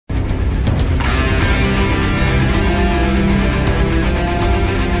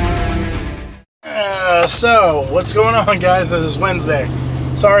So what's going on, guys? It is Wednesday.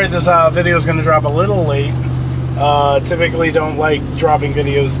 Sorry this video is going to drop a little late. Typically don't like dropping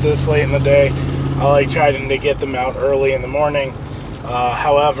videos this late in the day. I like trying to get them out early in the morning.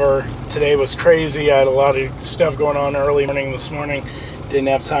 However, today was crazy. I had a lot of stuff going on early morning this morning. Didn't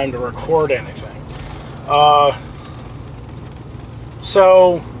have time to record anything.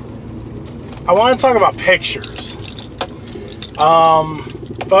 So I want to talk about pictures.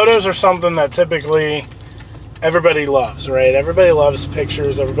 Photos are something that typically everybody loves, right? Everybody loves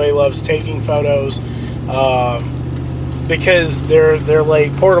pictures. Everybody loves taking photos because they're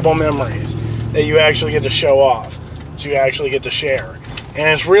like portable memories that you actually get to show off, that you actually get to share. And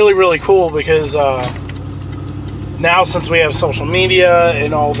it's really, really cool because now since we have social media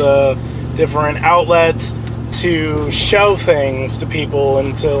and all the different outlets to show things to people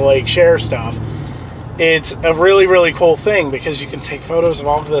and to like share stuff, it's a really, really cool thing because you can take photos of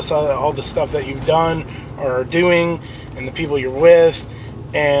all the stuff that you've done or are doing and the people you're with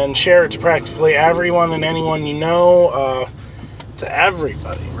and share it to practically everyone and anyone you know, to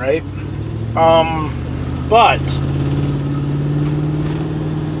everybody, right? But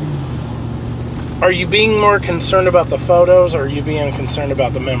are you being more concerned about the photos or are you being concerned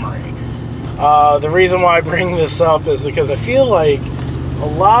about the memory? The reason why I bring this up is because I feel like a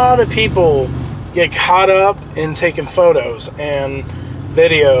lot of people get caught up in taking photos and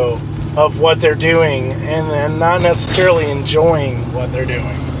video of what they're doing and not necessarily enjoying what they're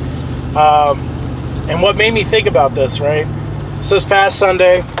doing. And what made me think about this, right? So this past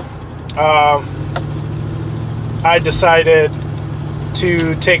Sunday, I decided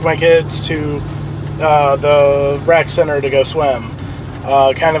to take my kids to the rec center to go swim.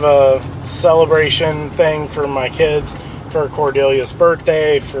 Kind of a celebration thing for my kids, for Cordelia's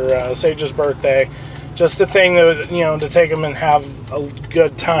birthday, for Sage's birthday, just a thing that, you know, to take them and have a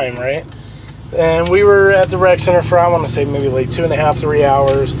good time, right? And we were at the rec center for, I want to say maybe like 2.5, 3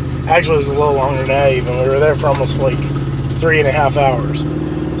 hours. Actually, it was a little longer than that even. We were there for almost like 3.5 hours.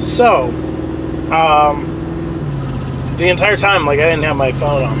 So, the entire time, like, I didn't have my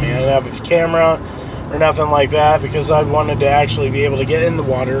phone on me. I didn't have a camera or nothing like that because I wanted to actually be able to get in the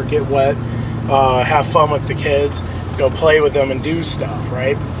water, get wet, have fun with the kids, go play with them and do stuff,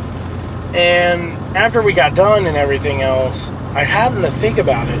 right? And after we got done and everything else, I happened to think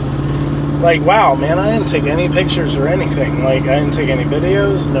about it. Like, wow, man, I didn't take any pictures or anything. Like, I didn't take any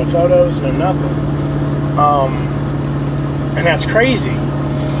videos, no photos, no nothing. And that's crazy.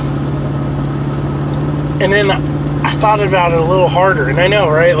 And then I thought about it a little harder. And I know,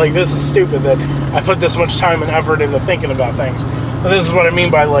 right? Like, this is stupid that I put this much time and effort into thinking about things. But this is what I mean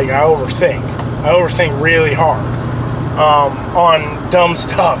by, like, I overthink. I overthink really hard. On dumb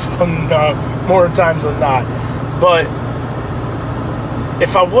stuff more times than not. But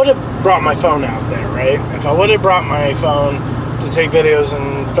if I would have brought my phone out there, right? If I would have brought my phone to take videos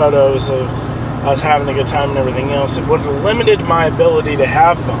and photos of us having a good time and everything else, it would have limited my ability to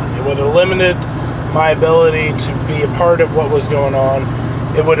have fun. It would have limited my ability to be a part of what was going on.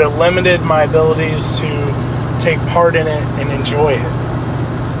 It would have limited my abilities to take part in it and enjoy it.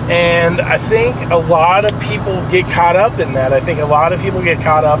 And I think a lot of people get caught up in that. I think a lot of people get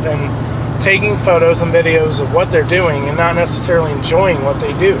caught up in taking photos and videos of what they're doing and not necessarily enjoying what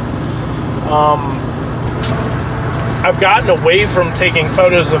they do. I've gotten away from taking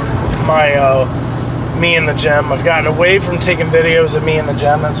photos of my me in the gym. I've gotten away from taking videos of me in the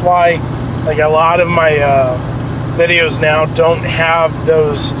gym. That's why, like, a lot of my videos now don't have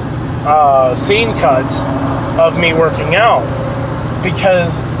those scene cuts of me working out.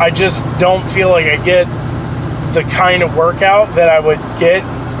 Because I just don't feel like I get the kind of workout that I would get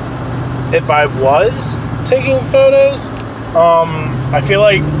if I was taking photos. I feel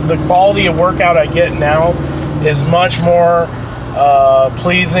like the quality of workout I get now is much more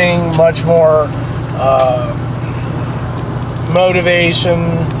pleasing, much more motivated,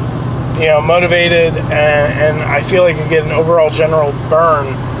 and I feel like I get an overall general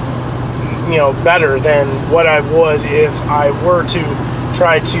burn, you know, better than what I would if I were to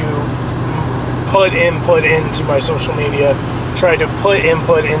try to put input into my social media, try to put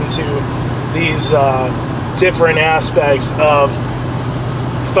input into these different aspects of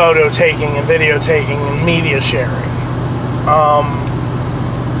photo taking and video taking and media sharing.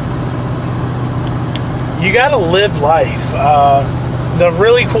 You gotta live life. The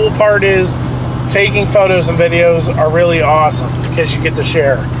really cool part is taking photos and videos are really awesome because you get to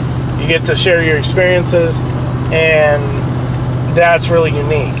share. You get to share your experiences, and that's really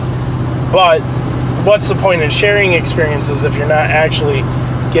unique. But what's the point in sharing experiences if you're not actually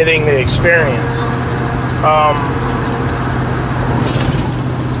getting the experience?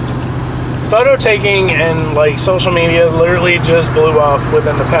 photo taking and like social media literally just blew up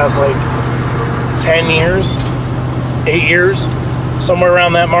within the past like 10 years, 8 years, somewhere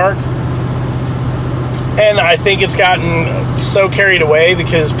around that mark. And I think it's gotten so carried away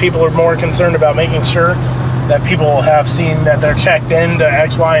because people are more concerned about making sure that people have seen that they're checked into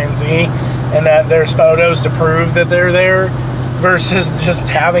X, Y, and Z, and that there's photos to prove that they're there, versus just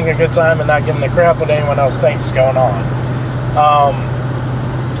having a good time and not giving a crap what anyone else thinks is going on.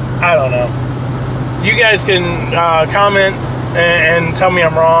 I don't know. You guys can comment and tell me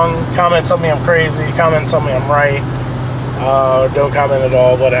I'm wrong. Comment, tell me I'm crazy. Comment, tell me I'm right. Don't comment at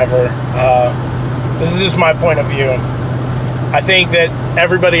all, whatever. This is just my point of view. I think that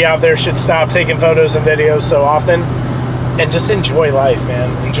everybody out there should stop taking photos and videos so often and just enjoy life,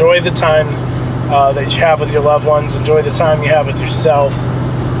 man. Enjoy the time that you have with your loved ones. Enjoy the time you have with yourself.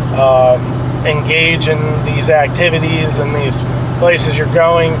 Engage in these activities and these places you're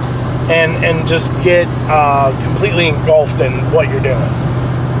going, and just get completely engulfed in what you're doing.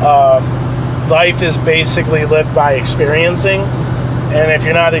 Life is basically lived by experiencing, and if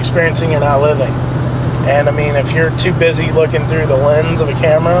you're not experiencing, you're not living. And I mean, if you're too busy looking through the lens of a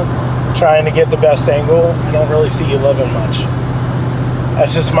camera trying to get the best angle, I don't really see you living much.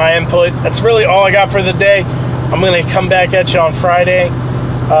 That's just my input. That's really all I got for the day. I'm going to come back at you on Friday.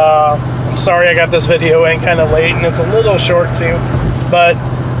 I'm sorry I got this video in kind of late, and it's a little short too, but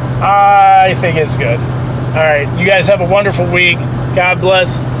I think it's good. All right, you guys have a wonderful week. God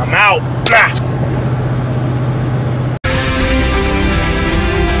bless. I'm out. Blah.